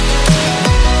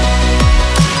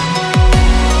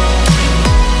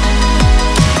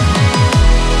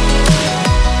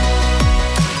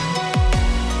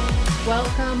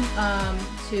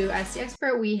As the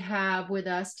expert we have with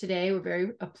us today, we're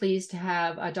very pleased to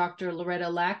have Dr.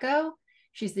 Lauretta Lacko.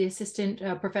 She's the Assistant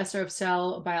Professor of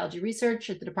Cell Biology Research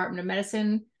at the Department of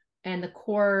Medicine and the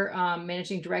Core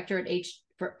Managing Director at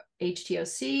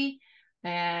HTOC.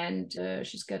 And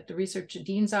she's got the Research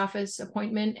Dean's Office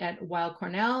appointment at Weill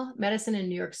Cornell Medicine in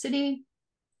New York City.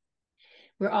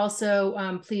 We're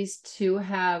also pleased to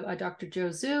have Dr.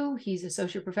 Zhou. He's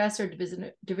Associate Professor,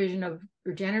 Division of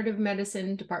Regenerative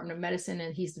Medicine, Department of Medicine,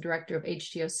 and he's the Director of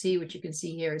HTOC, which you can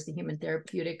see here is the Human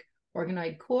Therapeutic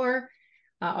Organoid Core,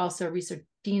 also Research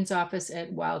Dean's Office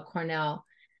at Weill Cornell.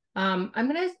 I'm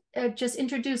going to just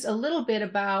introduce a little bit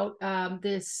about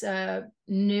this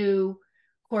new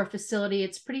core facility.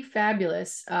 It's pretty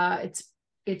fabulous.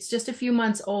 It's just a few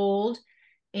months old.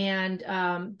 And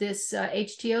this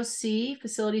HTOC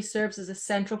facility serves as a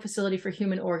central facility for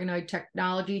human organoid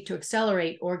technology to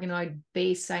accelerate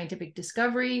organoid-based scientific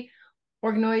discovery.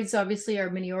 Organoids obviously are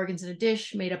mini organs in a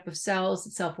dish made up of cells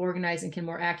that self-organize and can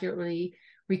more accurately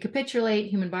recapitulate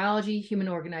human biology. Human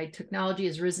organoid technology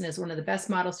has risen as one of the best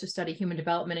models to study human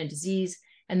development and disease.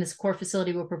 And this core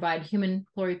facility will provide human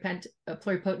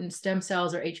pluripotent stem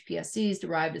cells, or HPSCs,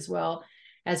 derived as well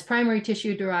as primary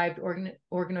tissue-derived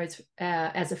organoids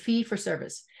as a fee for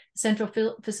service. The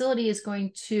central facility is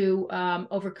going to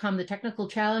overcome the technical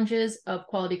challenges of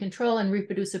quality control and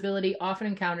reproducibility often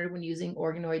encountered when using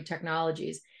organoid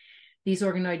technologies. These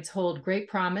organoids hold great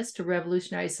promise to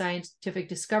revolutionize scientific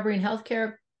discovery in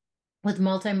healthcare with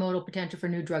multimodal potential for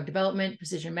new drug development,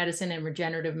 precision medicine, and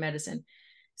regenerative medicine.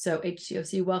 So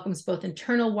HTOC welcomes both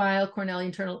internal Weill Cornell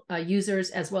internal users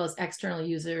as well as external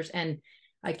users, and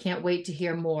I can't wait to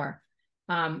hear more.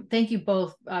 Thank you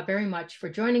both very much for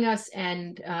joining us,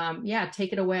 and yeah,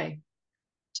 take it away.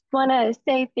 Just want to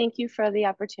say thank you for the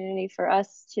opportunity for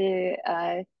us to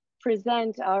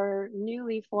present our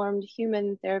newly formed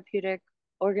Human Therapeutic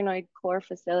Organoid Core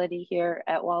facility here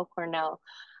at Weill Cornell.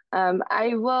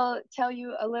 I will tell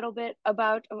you a little bit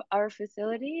about our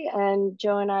facility, and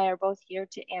Joe and I are both here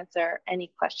to answer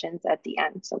any questions at the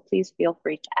end, so please feel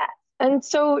free to ask. And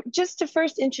so just to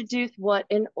first introduce what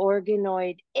an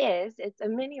organoid is, it's a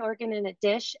mini organ in a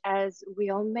dish, as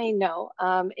we all may know.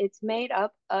 It's made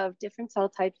up of different cell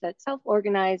types that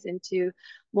self-organize into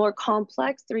more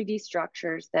complex 3D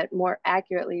structures that more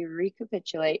accurately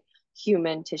recapitulate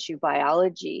human tissue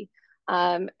biology.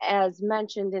 As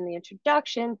mentioned in the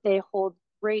introduction, they hold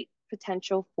great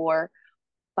potential for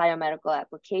biomedical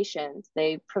applications.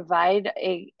 They provide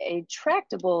a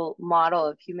tractable model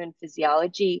of human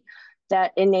physiology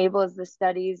that enables the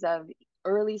studies of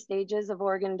early stages of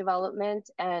organ development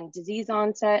and disease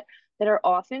onset that are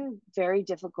often very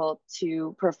difficult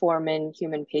to perform in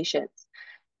human patients.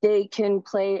 They can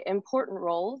play important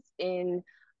roles in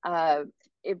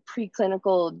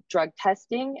preclinical drug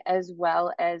testing, as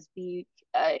well as be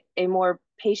a more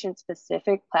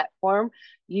patient-specific platform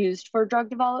used for drug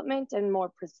development and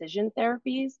more precision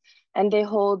therapies. And they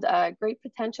hold great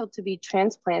potential to be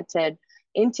transplanted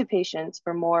into patients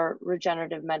for more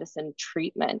regenerative medicine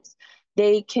treatments.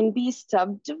 They can be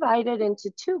subdivided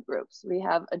into two groups. We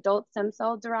have adult stem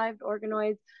cell derived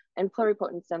organoids and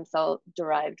pluripotent stem cell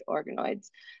derived organoids.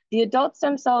 The adult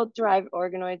stem cell derived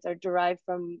organoids are derived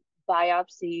from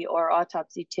biopsy or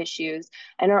autopsy tissues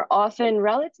and are often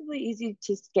relatively easy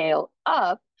to scale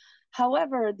up.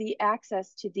 However, the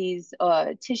access to these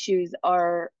tissues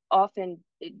are often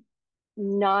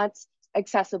not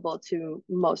accessible to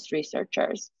most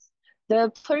researchers.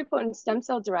 The pluripotent stem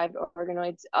cell derived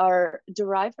organoids are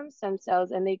derived from stem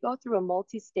cells, and they go through a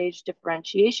multi-stage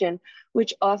differentiation,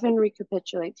 which often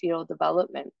recapitulates fetal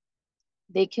development.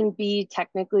 They can be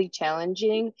technically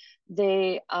challenging.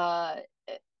 They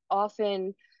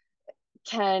often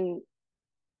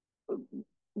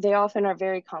are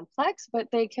very complex, but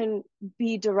they can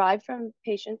be derived from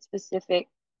patient-specific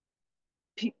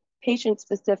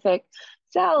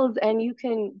cells, and you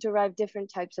can derive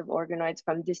different types of organoids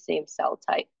from the same cell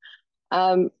type.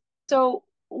 So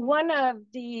one of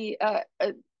the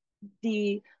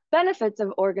benefits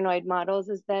of organoid models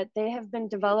is that they have been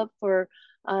developed for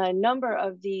a number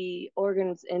of the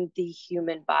organs in the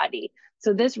human body.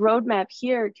 So this roadmap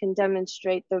here can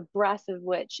demonstrate the breadth of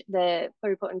which the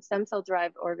pluripotent stem cell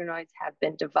derived organoids have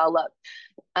been developed.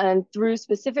 And through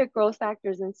specific growth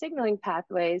factors and signaling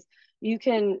pathways, you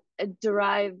can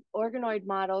derive organoid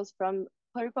models from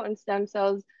pluripotent stem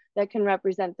cells that can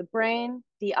represent the brain,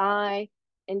 the eye,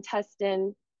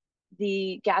 intestine,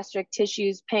 the gastric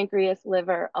tissues, pancreas,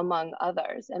 liver, among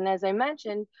others. And as I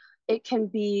mentioned, it can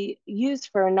be used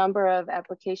for a number of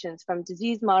applications, from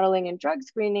disease modeling and drug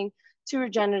screening to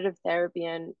regenerative therapy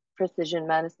and precision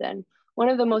medicine. one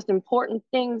of the most important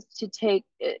things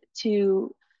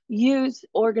to use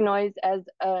organoids as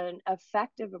an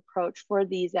effective approach for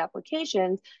these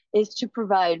applications is to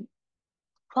provide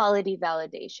quality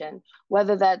validation,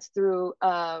 whether that's through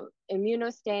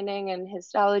immunostaining and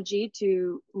histology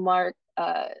to mark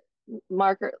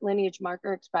lineage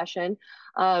marker expression.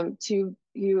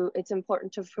 It's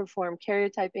important to perform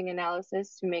karyotyping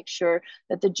analysis to make sure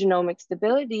that the genomic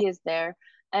stability is there.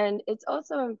 And it's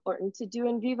also important to do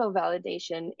in vivo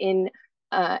validation in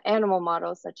animal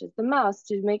models such as the mouse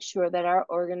to make sure that our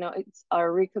organoids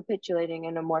are recapitulating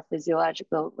in a more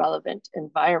physiological relevant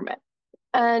environment.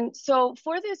 And so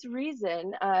for this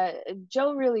reason,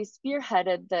 Zhou really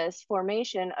spearheaded this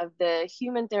formation of the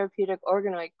Human Therapeutic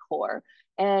Organoid Core.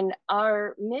 And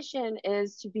our mission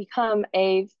is to become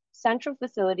a central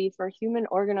facility for human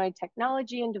organoid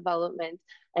technology and development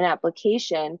and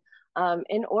application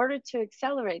in order to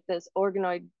accelerate this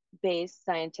organoid-based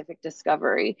scientific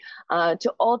discovery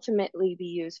to ultimately be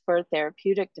used for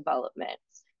therapeutic development.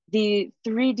 The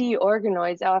 3D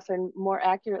organoids often more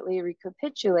accurately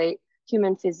recapitulate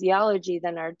human physiology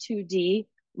than our 2D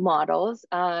models.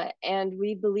 And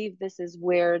we believe this is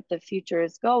where the future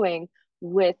is going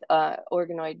with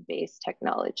organoid-based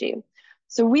technology.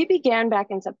 So we began back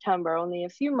in September, only a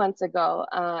few months ago,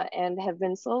 and have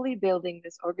been slowly building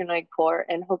this organoid core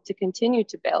and hope to continue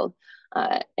to build.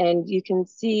 And you can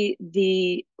see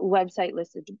the website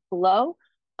listed below,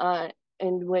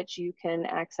 in which you can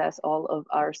access all of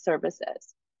our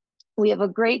services. We have a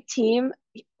great team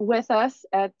with us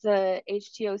at the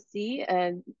HTOC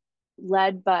and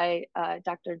led by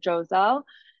Dr. Zhou.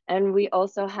 And we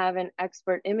also have an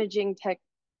expert imaging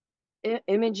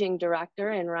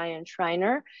director in Ryan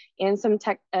Schreiner and some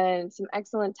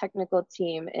excellent technical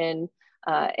team in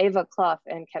Ava Clough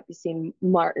and Capucine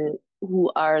Martin,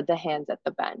 who are the hands at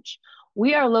the bench.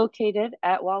 We are located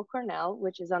at Weill Cornell,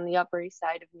 which is on the Upper East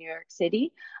Side of New York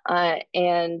City.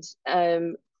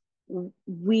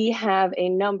 We have a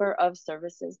number of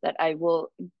services that I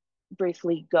will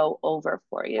briefly go over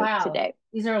for you today.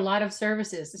 These are a lot of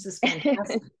services. This is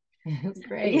fantastic.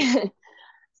 Great. Yeah.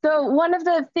 So one of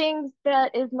the things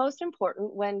that is most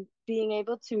important when being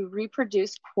able to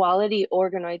reproduce quality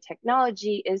organoid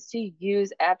technology is to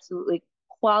use absolutely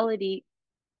quality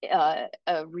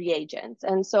reagents.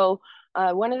 And so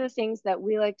one of the things that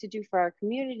we like to do for our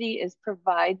community is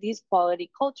provide these quality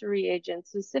culture reagents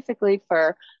specifically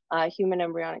for human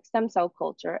embryonic stem cell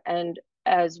culture. And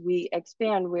as we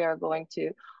expand, we are going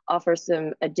to offer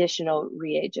some additional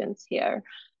reagents here.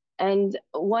 And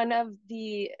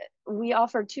we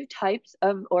offer two types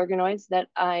of organoids that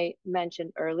I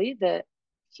mentioned early, the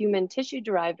human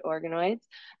tissue-derived organoids,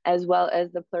 as well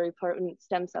as the pluripotent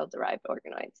stem cell-derived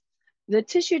organoids. The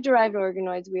tissue-derived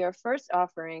organoids, we are first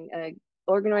offering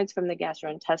organoids from the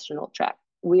gastrointestinal tract.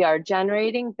 We are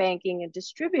generating, banking, and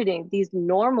distributing these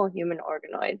normal human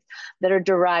organoids that are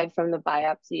derived from the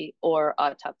biopsy or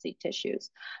autopsy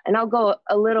tissues. And I'll go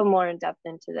a little more in depth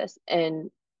into this in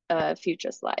a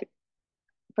future slide.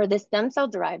 For the stem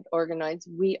cell-derived organoids,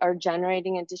 we are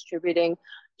generating and distributing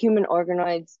human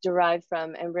organoids derived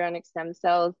from embryonic stem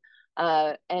cells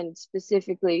and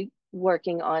specifically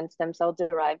working on stem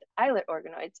cell-derived islet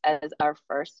organoids as our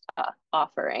first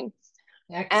offering.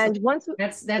 Excellent. And once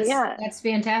that's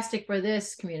fantastic for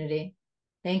this community.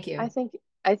 Thank you. I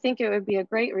think it would be a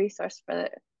great resource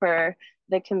for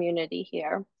the community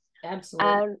here.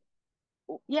 Absolutely.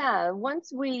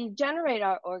 Once we generate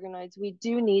our organoids, we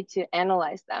do need to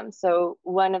analyze them. So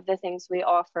one of the things we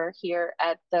offer here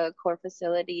at the core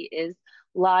facility is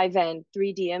live and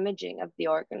 3D imaging of the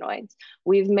organoids.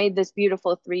 We've made this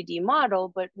beautiful 3D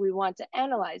model, but we want to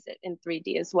analyze it in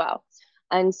 3D as well.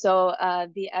 And so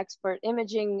the expert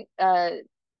imaging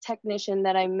technician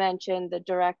that I mentioned, the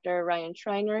director, Ryan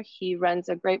Schreiner, he runs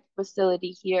a great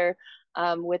facility here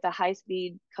with a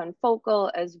high-speed confocal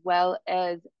as well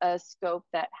as a scope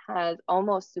that has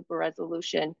almost super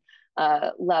resolution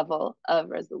level of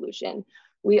resolution.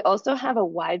 We also have a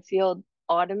wide field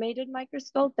automated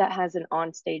microscope that has an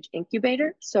on-stage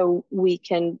incubator, so we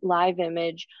can live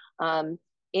image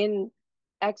in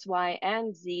X, Y,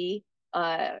 and Z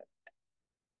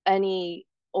any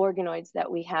organoids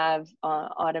that we have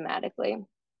automatically.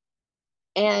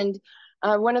 And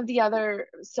one of the other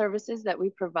services that we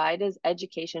provide is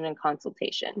education and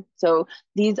consultation. So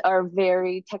these are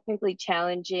very technically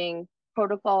challenging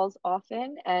protocols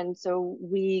often, and so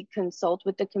we consult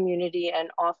with the community and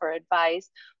offer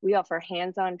advice. We offer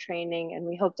hands-on training, and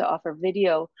we hope to offer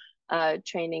video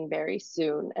training very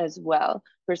soon as well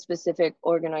for specific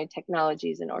organoid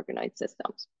technologies and organoid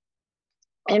systems.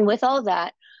 And with all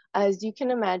that, as you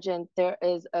can imagine, there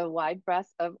is a wide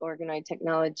breadth of organoid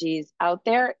technologies out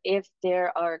there. If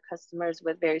there are customers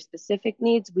with very specific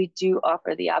needs, we do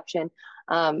offer the option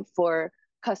for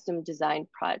custom design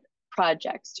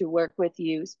projects to work with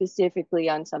you specifically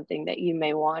on something that you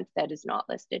may want that is not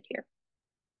listed here.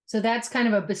 So that's kind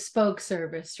of a bespoke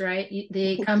service, right?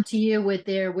 They come to you with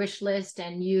their wish list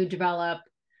and you develop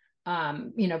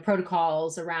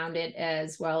protocols around it,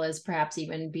 as well as perhaps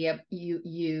even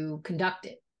you conduct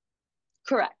it.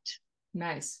 Correct.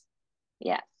 Nice.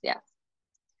 Yes, yes.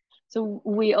 So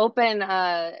we open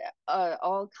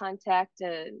all contact.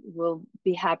 We'll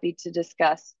be happy to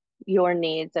discuss your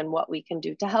needs and what we can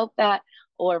do to help that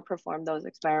or perform those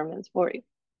experiments for you.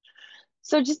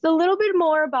 So just a little bit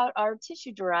more about our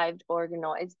tissue-derived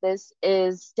organoids. This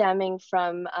is stemming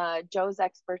from Zhou's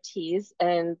expertise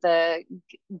in the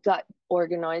gut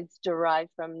organoids derived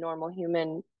from normal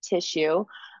human tissue.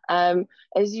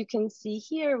 As you can see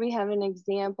here, we have an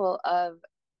example of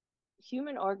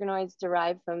human organoids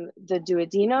derived from the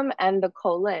duodenum and the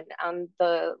colon on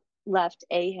the left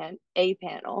A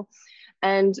panel.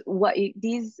 And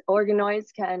these organoids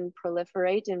can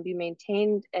proliferate and be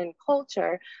maintained in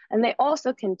culture, and they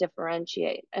also can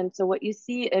differentiate. And so what you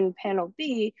see in panel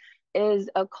B is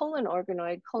a colon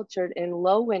organoid cultured in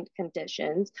low wind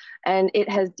conditions, and it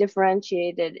has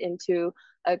differentiated into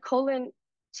a colon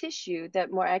tissue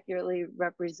that more accurately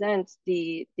represents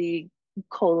the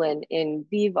colon in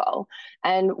vivo.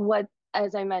 And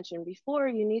as I mentioned before,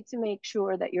 you need to make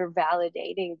sure that you're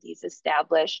validating these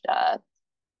established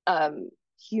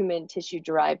human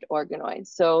tissue-derived organoids.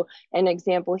 So an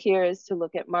example here is to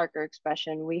look at marker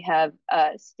expression. We have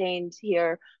stained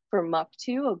here for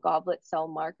MUC2, a goblet cell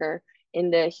marker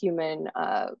in the human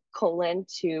colon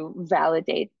to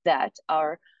validate that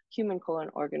our human colon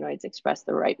organoids express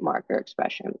the right marker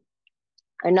expression.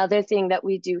 Another thing that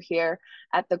we do here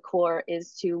at the core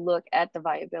is to look at the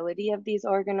viability of these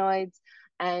organoids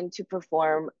and to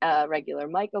perform regular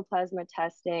mycoplasma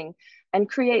testing and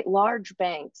create large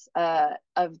banks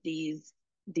of these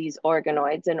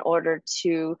organoids in order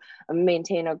to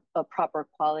maintain a proper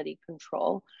quality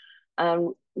control.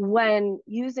 When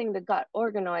using the gut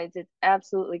organoids, it's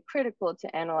absolutely critical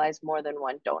to analyze more than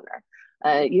one donor.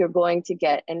 You're going to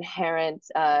get inherent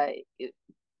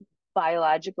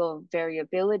biological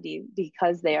variability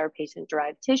because they are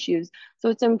patient-derived tissues. So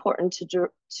it's important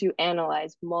to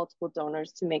analyze multiple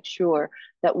donors to make sure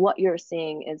that what you're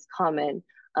seeing is common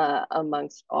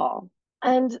amongst all.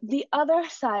 And the other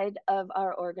side of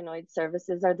our organoid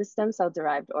services are the stem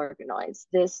cell-derived organoids.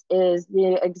 This is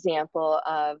the example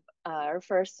of our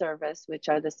first service, which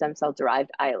are the stem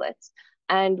cell-derived islets.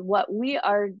 And what we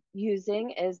are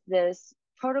using is this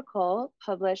protocol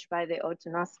published by the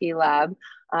Otonoski lab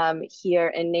here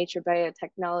in Nature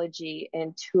Biotechnology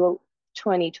in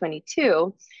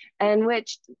 2022, in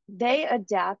which they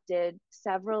adapted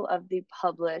several of the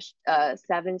published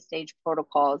 7-stage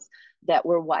protocols that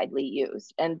were widely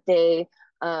used. And they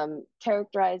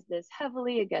characterized this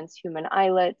heavily against human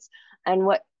islets. And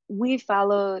what we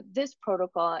follow this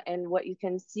protocol, and what you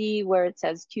can see where it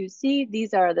says QC,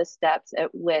 these are the steps at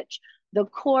which the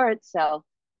core itself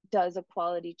does a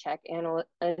quality check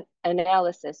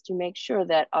analysis to make sure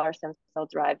that our stem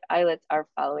cell-derived islets are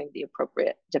following the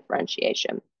appropriate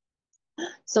differentiation.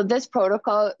 So this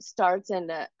protocol starts in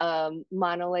a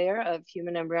monolayer of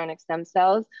human embryonic stem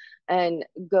cells and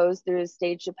goes through a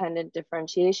stage-dependent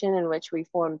differentiation in which we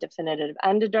form definitive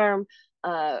endoderm,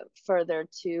 further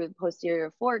to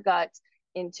posterior foregut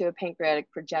into a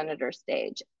pancreatic progenitor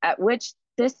stage, at which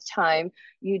this time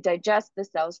you digest the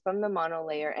cells from the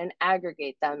monolayer and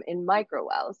aggregate them in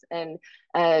microwells, and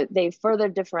they further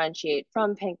differentiate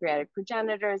from pancreatic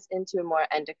progenitors into a more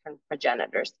endocrine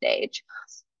progenitor stage.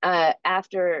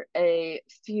 After a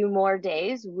few more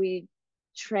days, we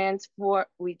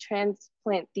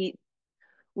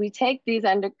take these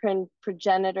endocrine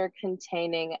progenitor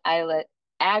containing islet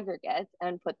aggregates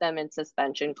and put them in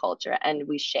suspension culture, and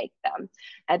we shake them.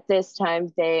 At this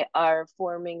time, they are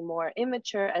forming more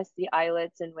immature SC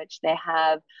islets in which they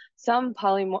have some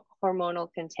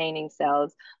polyhormonal containing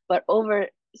cells, but over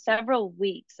several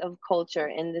weeks of culture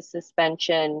in the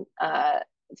suspension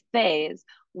phase,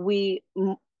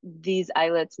 these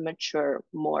islets mature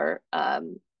more,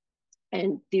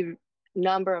 and the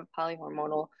number of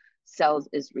polyhormonal cells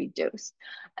is reduced.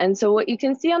 And so what you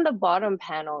can see on the bottom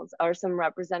panels are some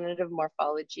representative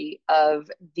morphology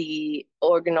of the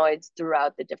organoids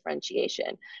throughout the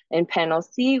differentiation. In panel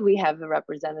C, we have a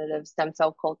representative stem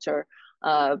cell culture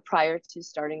prior to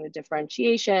starting the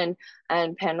differentiation.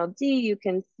 And panel D, you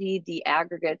can see the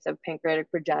aggregates of pancreatic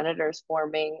progenitors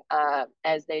forming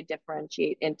as they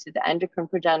differentiate into the endocrine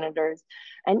progenitors.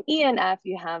 And E and F,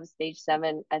 you have stage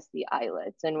 7 SC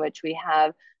islets, in which we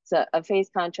have a phase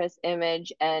contrast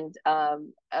image and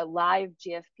a live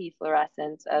GFP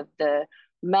fluorescence of the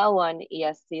MEL1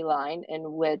 ESC line,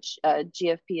 in which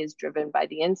GFP is driven by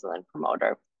the insulin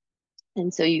promoter.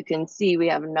 And so you can see we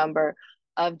have a number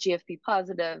of GFP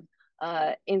positive,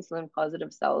 insulin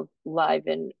positive cells live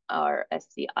in our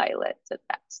SC islets at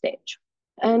that stage.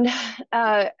 And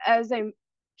as I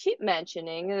keep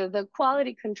mentioning, the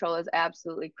quality control is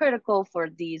absolutely critical for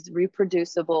these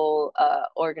reproducible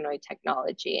organoid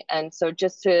technology. And so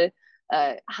just to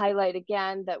highlight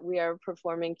again that we are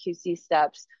performing QC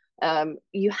steps,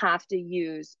 you have to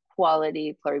use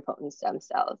quality pluripotent stem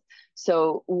cells.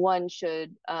 So one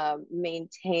should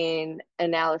maintain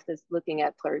analysis looking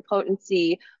at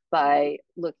pluripotency by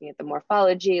looking at the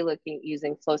morphology,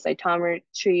 using flow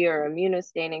cytometry or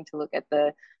immunostaining to look at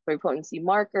the pluripotency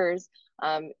markers.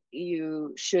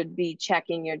 You should be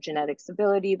checking your genetic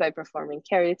stability by performing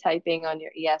karyotyping on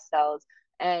your ES cells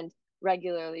and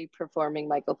regularly performing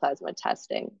mycoplasma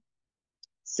testing.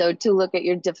 So to look at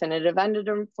your definitive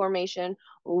endoderm formation,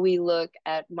 we look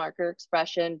at marker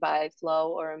expression by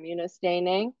flow or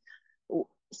immunostaining.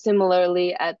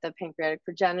 Similarly, at the pancreatic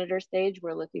progenitor stage,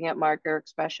 we're looking at marker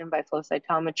expression by flow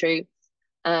cytometry.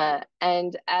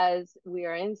 And as we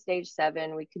are in stage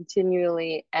 7, we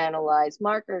continually analyze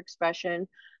marker expression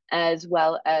as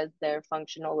well as their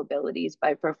functional abilities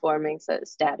by performing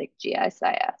static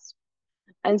GSIS.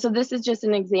 And so this is just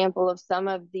an example of some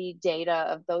of the data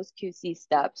of those QC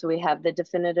steps. We have the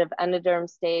definitive endoderm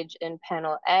stage in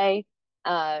panel A,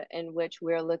 in which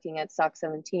we're looking at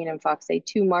SOX17 and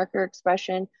FOXA2 marker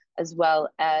expression, as well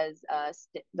as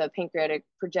the pancreatic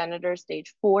progenitor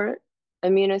stage 4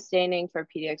 immunostaining for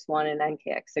PDX1 and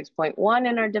NKX6.1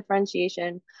 in our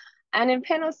differentiation. And in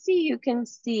panel C, you can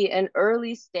see an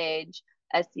early stage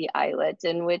SC islet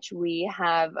in which we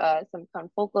have some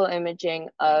confocal imaging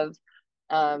of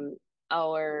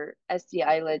our SC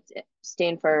islets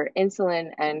stained for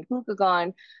insulin and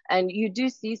glucagon. And you do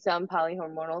see some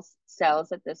polyhormonal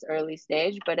cells at this early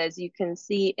stage, but as you can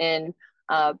see in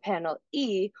panel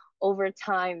E, over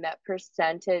time, that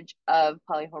percentage of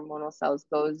polyhormonal cells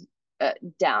goes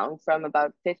down from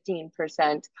about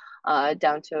 15%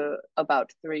 down to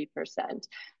about 3%,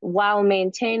 while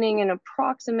maintaining an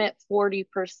approximate 40%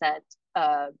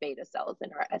 beta cells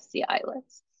in our SC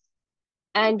islets.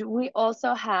 And we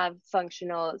also have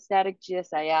functional static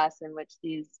GSIS in which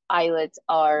these islets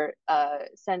are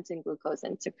sensing glucose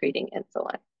and secreting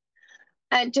insulin.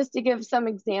 And just to give some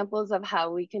examples of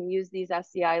how we can use these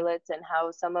SC islets and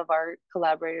how some of our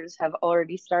collaborators have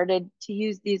already started to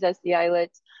use these SC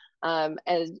islets,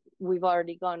 as we've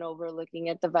already gone over looking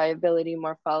at the viability,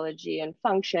 morphology, and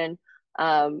function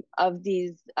of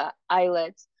these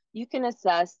islets, you can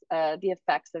assess the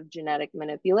effects of genetic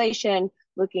manipulation,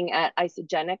 looking at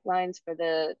isogenic lines for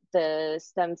the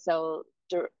stem cell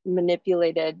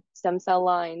manipulated stem cell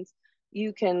lines.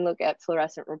 You can look at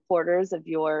fluorescent reporters of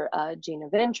your gene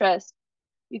of interest.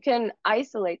 You can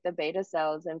isolate the beta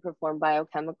cells and perform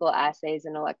biochemical assays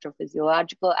and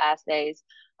electrophysiological assays.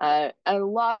 A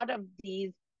lot of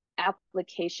these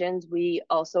applications, we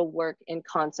also work in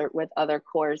concert with other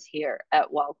cores here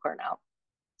at Weill Cornell.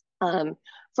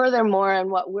 Furthermore,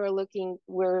 and what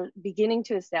we're beginning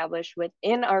to establish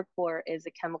within our core is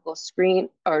a chemical screen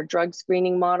or drug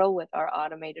screening model with our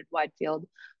automated wide field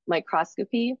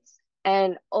microscopy.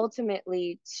 And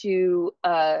ultimately, to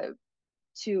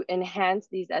enhance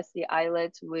these SC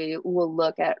islets, we will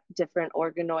look at different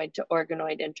organoid to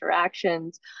organoid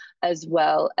interactions, as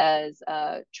well as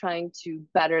trying to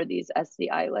better these SC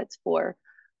islets for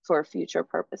future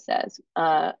purposes.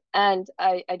 And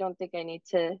I don't think I need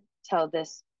to tell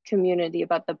this community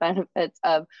about the benefits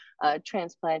of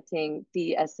transplanting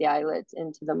the SC islets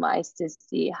into the mice to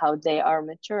see how they are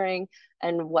maturing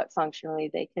and what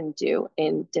functionally they can do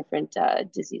in different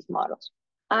disease models.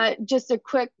 Just a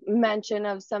quick mention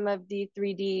of some of the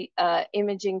 3D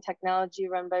imaging technology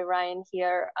run by Ryan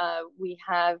here. We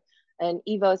have an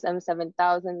EVOS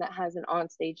M7000 that has an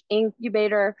on-stage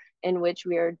incubator in which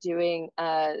we are doing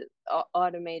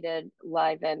automated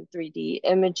live and 3D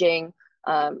imaging,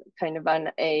 kind of on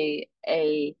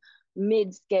a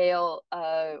mid-scale.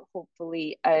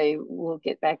 Hopefully I will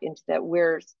get back into that.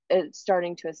 We're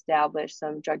starting to establish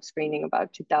some drug screening,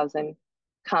 about 2,000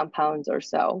 compounds or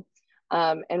so.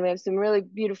 And we have some really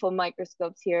beautiful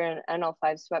microscopes here, an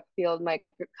NL5 swept field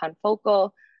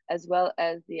confocal as well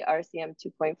as the RCM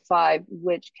 2.5,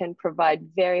 which can provide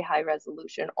very high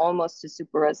resolution, almost to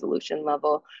super resolution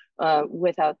level,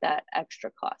 without that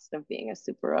extra cost of being a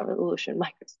super resolution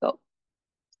microscope.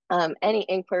 Any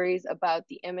inquiries about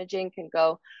the imaging can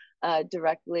go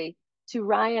directly to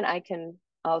Ryan. I can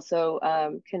also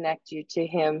connect you to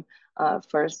him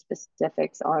for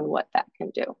specifics on what that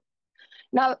can do.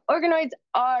 Now, organoids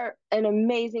are an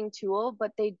amazing tool,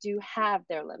 but they do have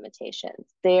their limitations.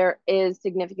 There is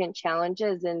significant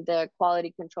challenges in the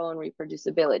quality control and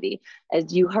reproducibility.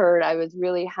 As you heard, I was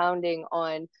really hounding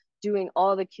on doing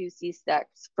all the QC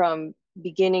steps from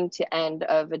beginning to end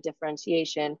of a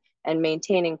differentiation and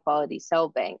maintaining quality cell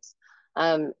banks.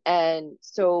 And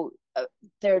so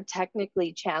they're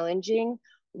technically challenging.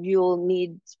 You'll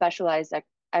need specialized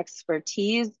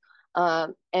expertise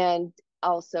and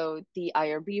also the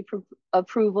IRB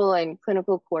approval and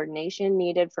clinical coordination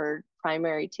needed for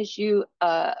primary tissue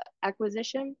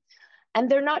acquisition. And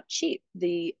they're not cheap.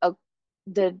 The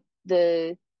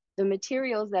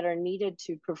materials that are needed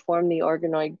to perform the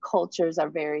organoid cultures are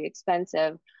very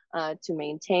expensive to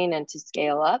maintain and to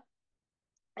scale up.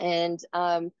 And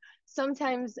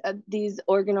sometimes these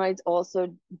organoids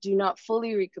also do not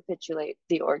fully recapitulate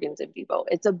the organs in vivo.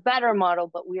 It's a better model,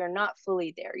 but we are not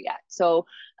fully there yet. So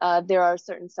there are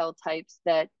certain cell types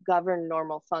that govern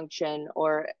normal function,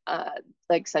 or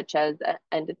like such as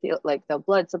endothelial, like the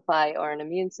blood supply or an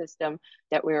immune system,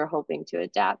 that we are hoping to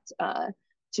adapt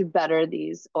to better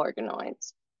these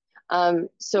organoids.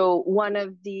 So one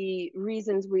of the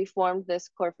reasons we formed this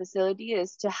core facility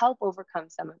is to help overcome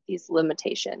some of these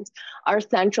limitations. Our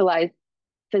centralized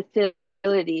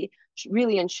facility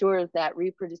really ensures that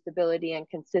reproducibility and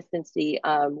consistency.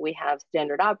 We have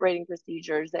standard operating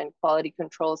procedures and quality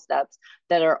control steps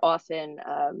that are often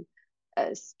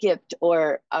skipped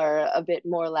or are a bit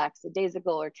more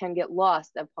lackadaisical or can get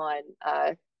lost upon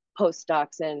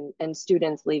postdocs and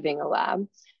students leaving a lab.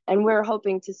 And we're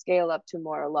hoping to scale up to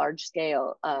more large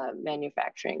scale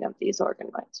manufacturing of these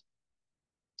organoids.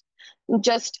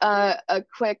 Just a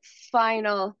quick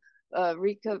final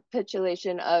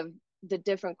recapitulation of the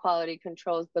different quality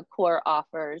controls the core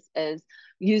offers is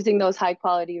using those high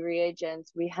quality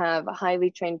reagents. We have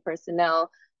highly trained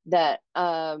personnel that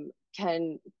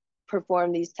can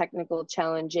perform these technical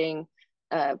challenging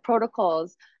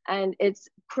protocols, and it's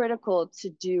critical to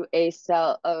do a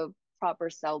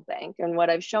proper cell bank. And what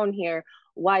I've shown here,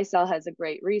 Weill has a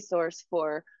great resource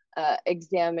for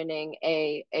examining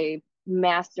a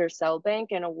master cell bank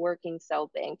and a working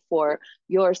cell bank for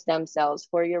your stem cells,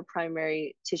 for your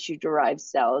primary tissue derived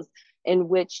cells, in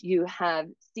which you have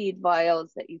seed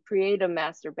vials that you create a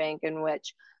master bank in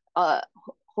which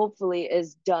hopefully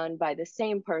is done by the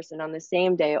same person on the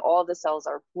same day. All the cells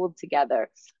are pooled together.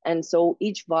 And so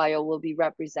each vial will be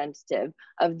representative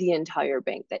of the entire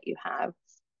bank that you have.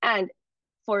 And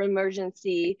for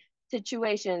emergency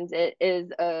situations, it is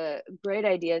a great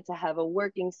idea to have a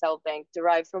working cell bank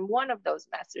derived from one of those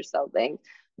master cell banks,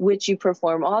 which you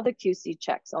perform all the QC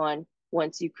checks on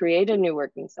once you create a new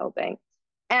working cell bank,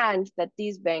 and that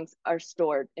these banks are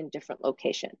stored in different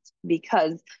locations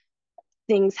because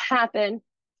things happen,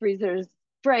 freezers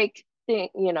break,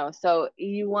 so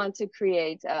you want to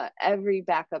create every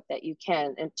backup that you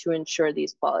can and to ensure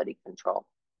these quality control.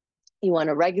 You want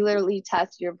to regularly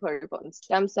test your pluripotent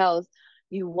stem cells.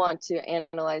 You want to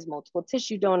analyze multiple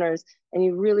tissue donors, and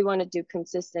you really want to do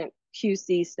consistent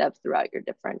QC steps throughout your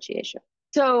differentiation.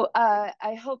 So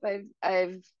I hope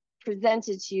I've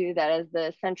presented to you that as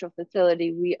the central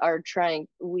facility, we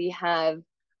have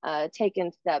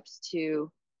taken steps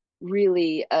to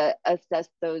really assess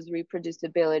those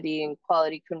reproducibility and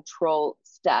quality control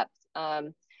steps.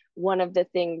 One of the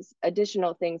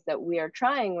additional things that we are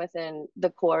trying within the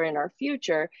core in our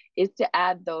future is to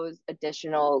add those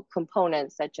additional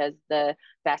components, such as the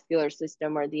vascular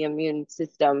system or the immune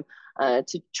system,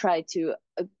 to try to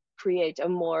create a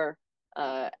more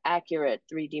accurate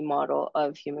 3D model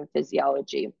of human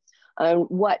physiology.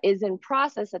 What is in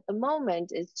process at the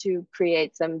moment is to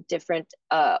create some different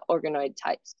organoid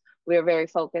types. We are very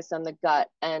focused on the gut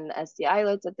and SC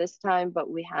islets at this time, but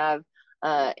we have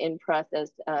in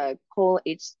process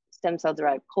stem cell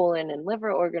derived colon and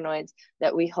liver organoids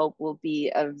that we hope will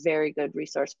be a very good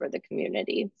resource for the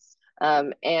community.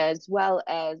 As well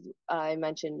as I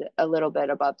mentioned a little bit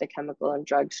about the chemical and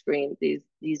drug screen, these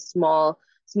small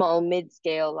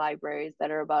mid-scale libraries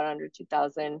that are about under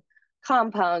 2,000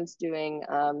 compounds doing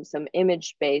some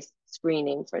image-based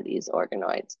screening for these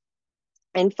organoids.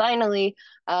 And finally,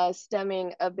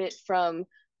 stemming a bit from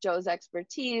Zhou's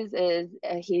expertise is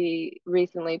he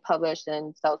recently published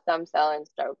in Cell Stem Cell and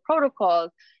Star Protocols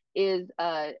is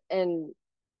and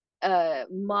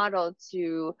model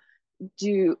to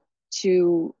do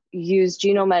to use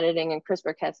genome editing and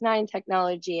CRISPR-Cas9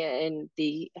 technology in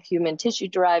the human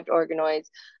tissue-derived organoids,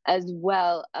 as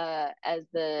well as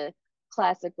the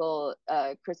classical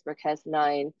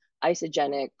CRISPR-Cas9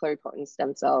 isogenic pluripotent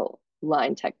stem cell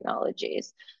line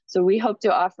technologies. So we hope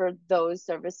to offer those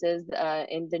services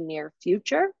in the near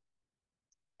future.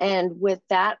 And with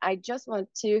that, I just want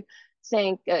to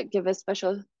give a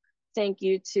special thank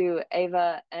you to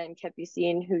Ava and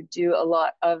Capucine, who do a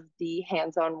lot of the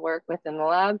hands-on work within the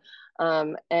lab,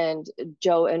 and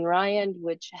Zhou and Ryan,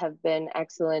 which have been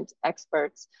excellent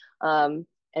experts and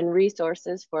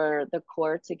resources for the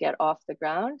core to get off the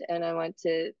ground. And I want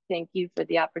to thank you for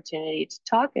the opportunity to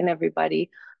talk, and everybody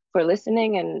for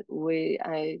listening. And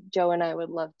Zhou and I would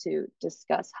love to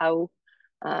discuss how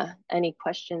any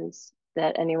questions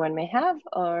that anyone may have,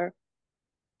 or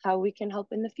how we can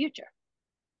help in the future.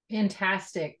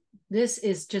 Fantastic. This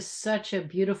is just such a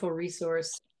beautiful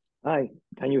resource. Hi,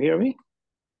 can you hear me?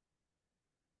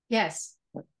 Yes.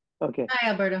 Okay. Hi,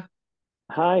 Alberto.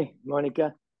 Hi,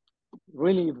 Monica.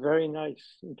 Really very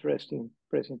nice, interesting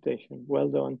presentation. Well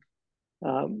done.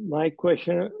 My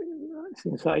question,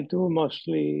 since I do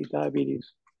mostly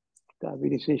diabetes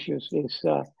issues, is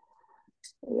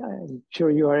I'm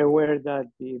sure you are aware that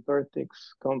the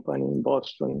Vertex company in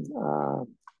Boston,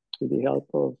 with the help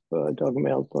of Doug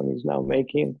Melton, is now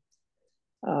making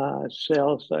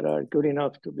cells that are good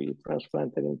enough to be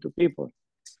transplanted into people.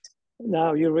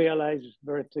 Now you realize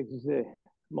Vertex is a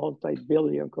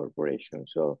multi-billion corporation.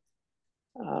 So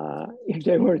if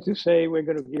they were to say we're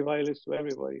going to give islets to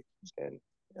everybody, then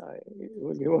it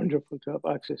would be wonderful to have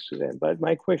access to them. But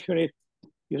my question is,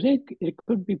 you think it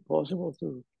could be possible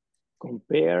to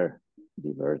compare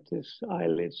the Vertex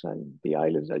islets and the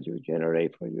islets that you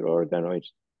generate from your organoids,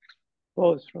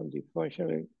 both from the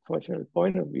functional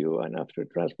point of view and after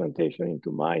transplantation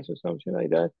into mice or something like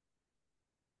that?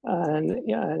 And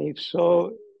yeah, and if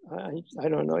so, I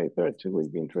don't know if Vertex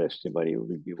would be interested, but it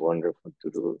would be wonderful to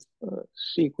do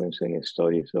sequencing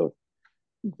studies of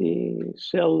the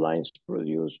cell lines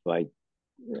produced by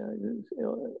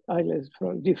islets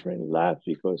from different labs,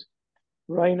 because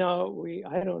right now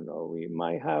I don't know, we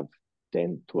might have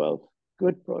 10, 12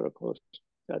 good protocols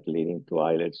that lead into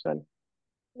islets, and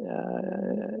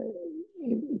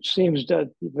it seems that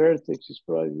the Vertex is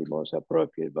probably the most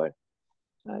appropriate, but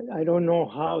I don't know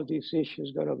how this issue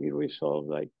is going to be resolved.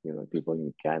 Like, people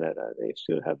in Canada, they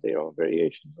still have their own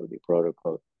variations of the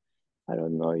protocol. I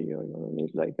don't know, you're going to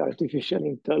need like artificial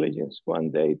intelligence one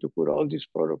day to put all these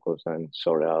protocols and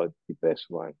sort out the best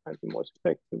one and the most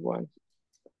effective one.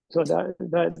 So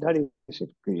that is it.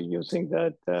 You think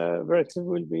that Vertex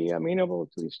will be amenable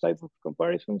to this type of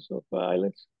comparisons of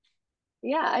islets?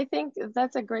 Yeah, I think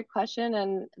that's a great question,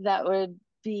 and that would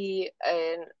be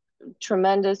a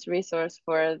tremendous resource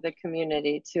for the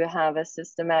community to have a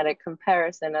systematic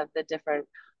comparison of the different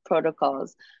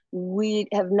protocols. We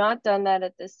have not done that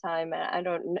at this time,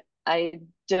 and I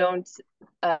don't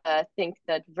think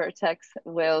that Vertex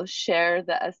will share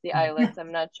the SD islets.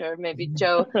 I'm not sure. Maybe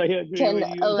Zhou can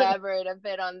elaborate a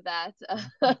bit on that.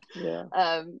 Yeah.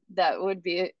 That would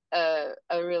be a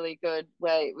really good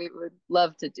way. We would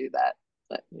love to do that.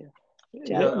 But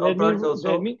yeah, Alberto.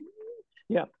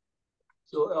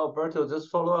 So Alberto, just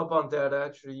follow up on that.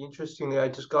 Actually, interestingly, I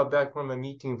just got back from a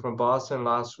meeting from Boston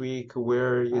last week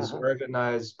where it's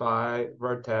organized by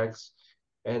Vertex,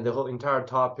 and the whole entire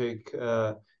topic,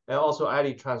 and also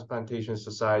islet Transplantation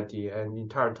Society, and the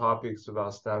entire topic is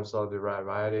about stem cell derived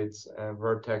islets, and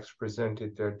Vertex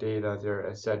presented their data there,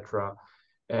 etc.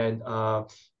 And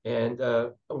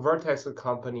Vertex, the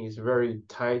company, is very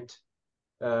tight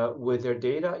with their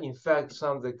data. In fact,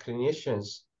 some of the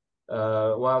clinicians,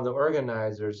 one of the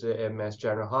organizers at Mass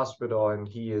General Hospital, and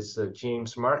he is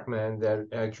James Markman, that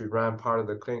actually ran part of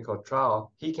the clinical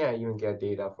trial, he can't even get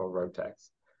data from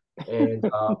Vertex. And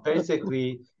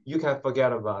basically, you can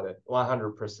forget about it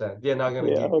 100%. They're not going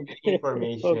to give you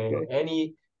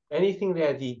information. Anything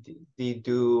that they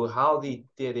do, how they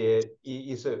did it,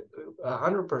 is a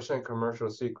 100% commercial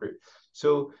secret.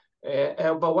 So,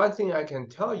 but one thing I can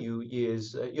tell you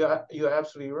is you're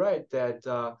absolutely right that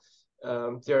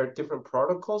there are different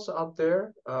protocols out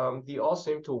there. They all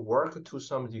seem to work to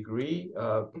some degree,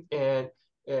 but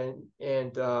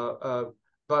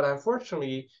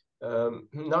unfortunately,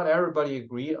 not everybody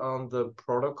agreed on the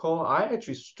protocol. I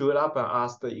actually stood up and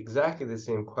asked exactly the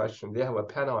same question. They have a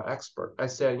panel expert. I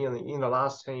said, in the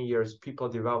last 10 years, people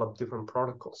developed different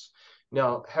protocols.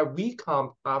 Now, have we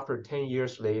come, after 10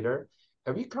 years later,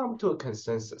 have we come to a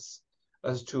consensus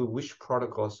as to which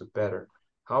protocol is better?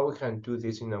 How we can do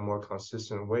this in a more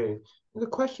consistent way? And the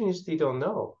question is, they don't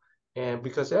know. And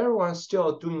because everyone's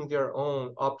still doing their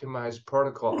own optimized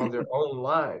protocol on their own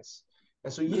lines.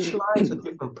 And so each line is a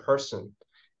different person,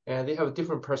 and they have a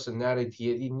different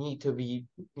personality. They need to be,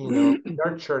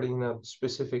 nurtured in a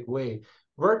specific way.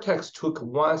 Vertex took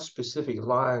one specific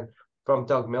line from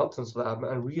Doug Melton's lab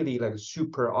and really like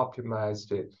super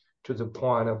optimized it to the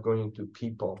point of going to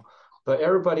people. But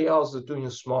everybody else is doing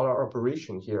a smaller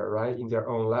operation here, right, in their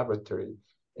own laboratory.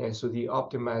 And so they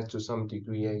optimize to some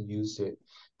degree and use it.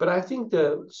 But I think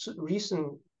the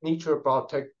recent Nature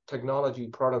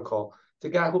Biotechnology protocol, the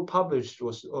guy who published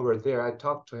was over there. I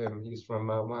talked to him. He's from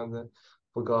one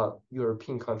of the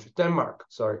European country, Denmark,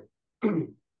 sorry.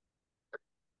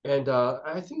 And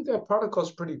I think that protocol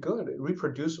is pretty good,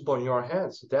 reproducible in your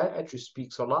hands. That actually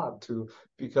speaks a lot to,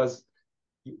 because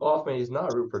often it's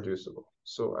not reproducible.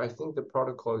 So I think the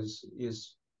protocol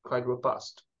is quite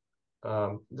robust.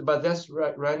 But that's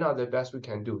right now the best we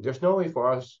can do. There's no way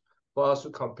for us to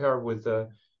compare with the,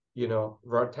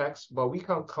 Vertex, but we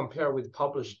can compare with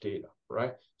published data,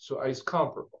 right? So it's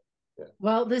comparable. Yeah.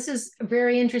 Well, this is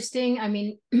very interesting. I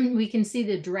mean, we can see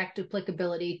the direct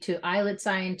applicability to islet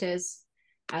scientists,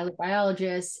 islet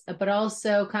biologists, but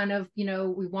also kind of,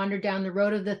 we wander down the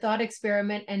road of the thought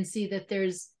experiment and see that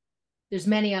there's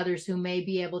many others who may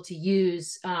be able to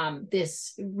use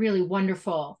this really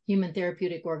wonderful human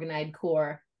therapeutic organoid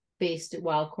core based at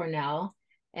Weill Cornell.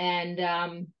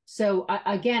 And so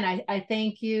again, I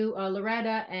thank you,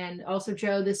 Lauretta, and also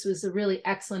Zhou. This was a really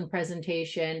excellent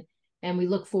presentation, and we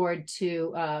look forward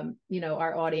to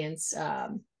our audience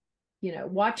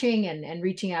watching and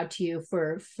reaching out to you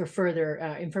for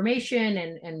further information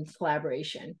and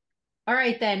collaboration. All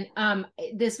right, then.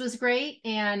 This was great,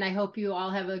 and I hope you all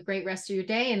have a great rest of your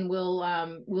day, and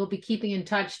we'll be keeping in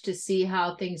touch to see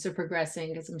how things are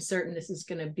progressing, because I'm certain this is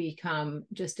going to become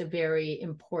just a very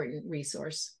important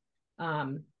resource.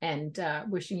 And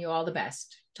wishing you all the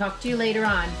best. Talk to you later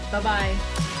on. Bye-bye.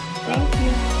 Thank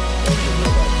you.